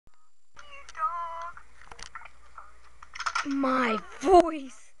My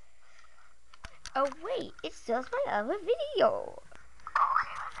voice. Oh wait, it still my other video.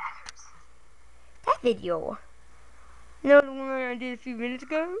 That video. No, the one I did a few minutes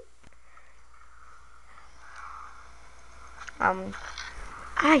ago.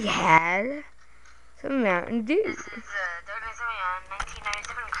 I had some Mountain Dew. This is Darkness Area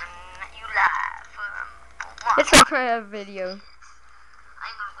 1997 coming you live from It's a crap video. I'm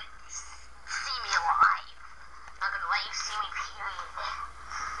gonna let you see me alive. I'm not gonna let you see me, period.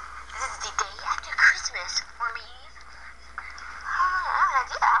 This is the day after Christmas for me. Oh, I have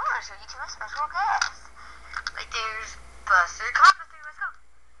an idea. I want to show you to my special guest. Like, there's Buster. Come on, Buster, let's go.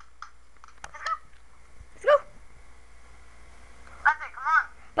 Let's go. Let's go. Buster, come on.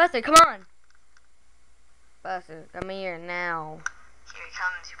 Buster, come on. Buster, come here now. Here he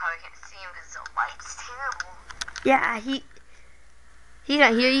comes. You probably can't see him because the light's terrible. Yeah, he's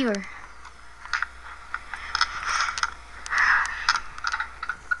not here either.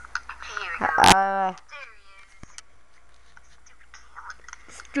 Here we go. There he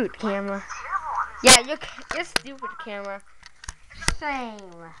is. Stupid camera. Terrible on this. Yeah, you're stupid camera.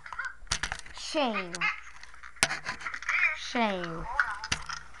 Shame.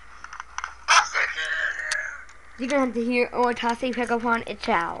 You're gonna have to hear Omatase pick up on it,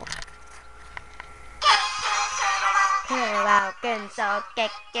 chow. Kill good soul,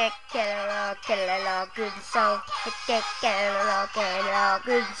 get kill good soul, get good soul,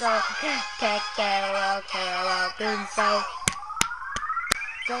 good soul.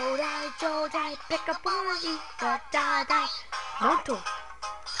 Joe die, pick up on the die, Noto.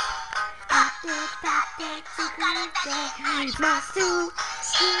 Papi, secret, Masu,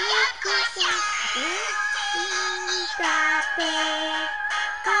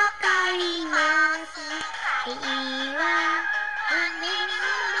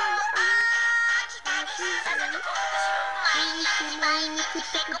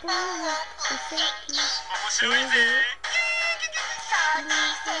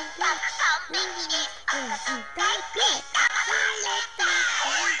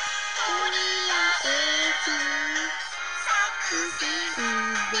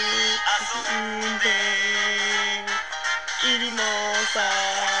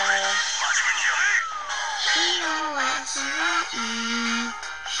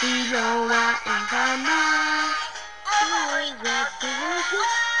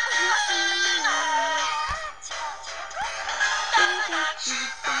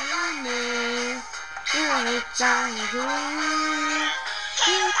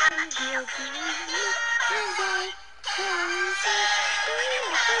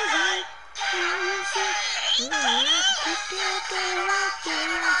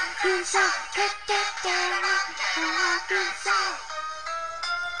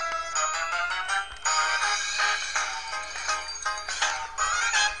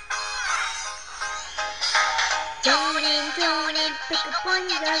 Jordan, pick up on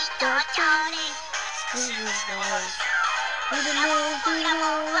your dog, Jordan. We don't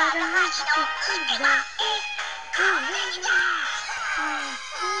know what a hush to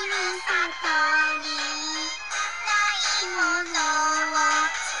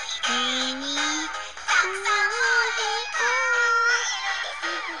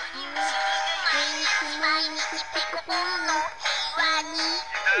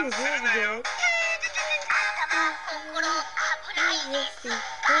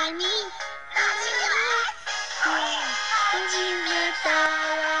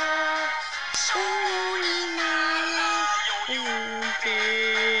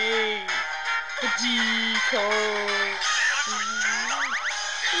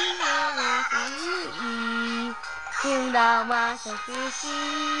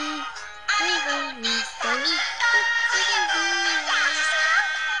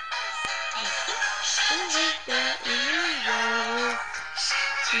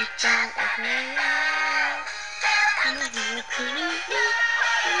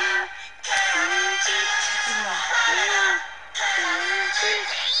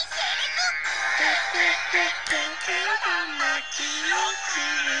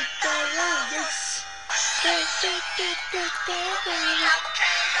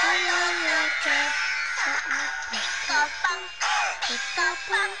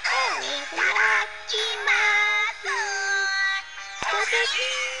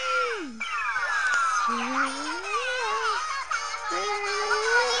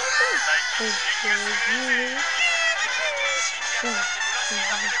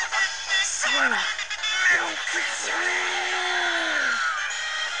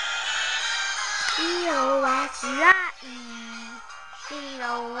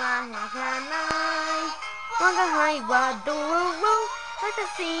我个海哇嘟噜，我个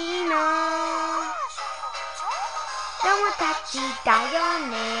西诺，让我打起打哟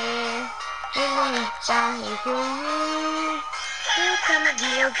呢，我们打一个月，我他妈的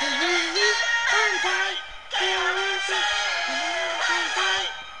有个日日，看在，有人是，看在，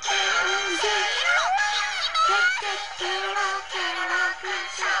有人是。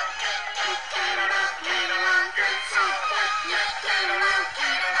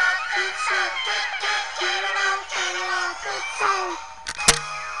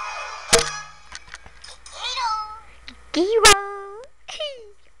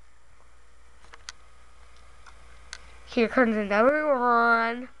Here comes another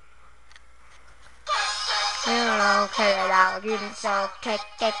one. Get it out, get it so, get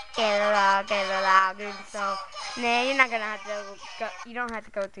it out, get it so. Nah, you're not gonna have to go, you don't have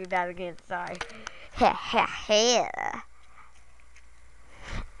to go through that again, sorry.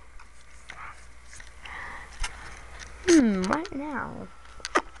 What now?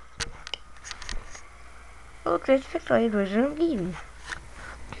 Look, there's a pixelated version of Eden.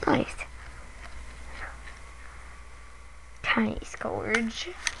 Nice. Tiny Scourge.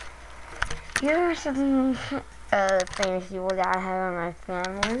 Here are some famous people that I have on my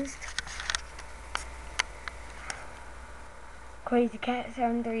fan list. Crazy Cat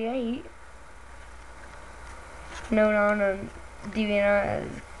 738. Known on DeviantArt as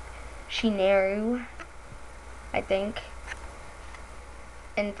Shinaru, I think.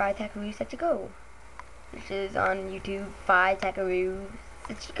 And 5 Takaru Sechiko, which is on YouTube. 5 Takaru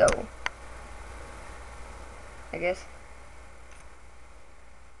Sechiko, I guess.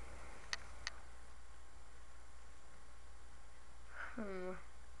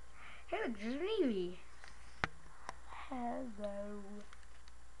 Hey, look, there's Navy. Hello.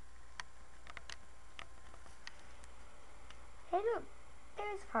 Hey, look,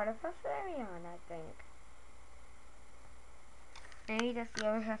 there's part of a Flareon, I think. Maybe that's the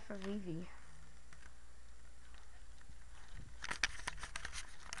other half of Vivi.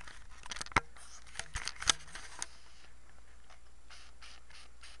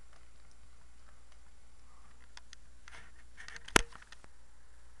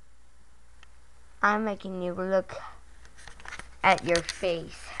 I'm making you look at your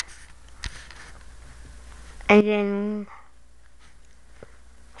face. And then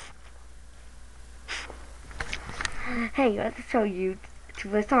hey, let's show you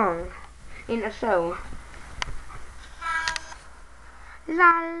to a song in a show.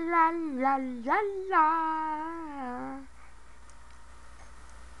 La la la la la.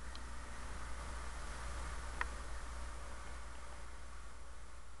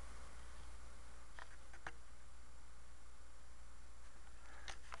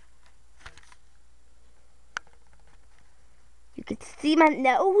 You can see my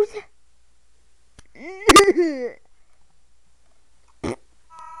nose. You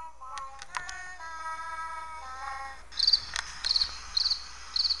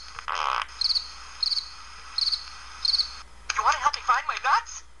want to help me find my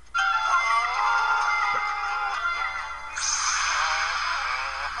nuts?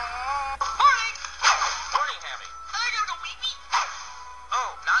 Morning! Morning, Hammy. I gotta go pee-pee.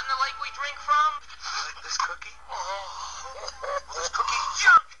 Oh, not in the lake we drink from? You like this cookie? Oh, this cookie's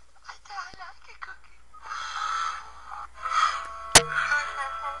junk! I like a cookie.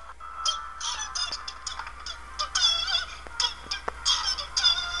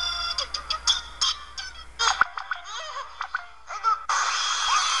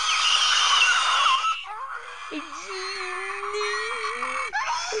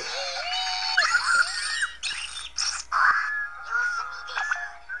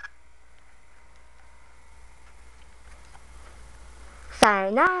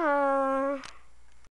 Sayonara.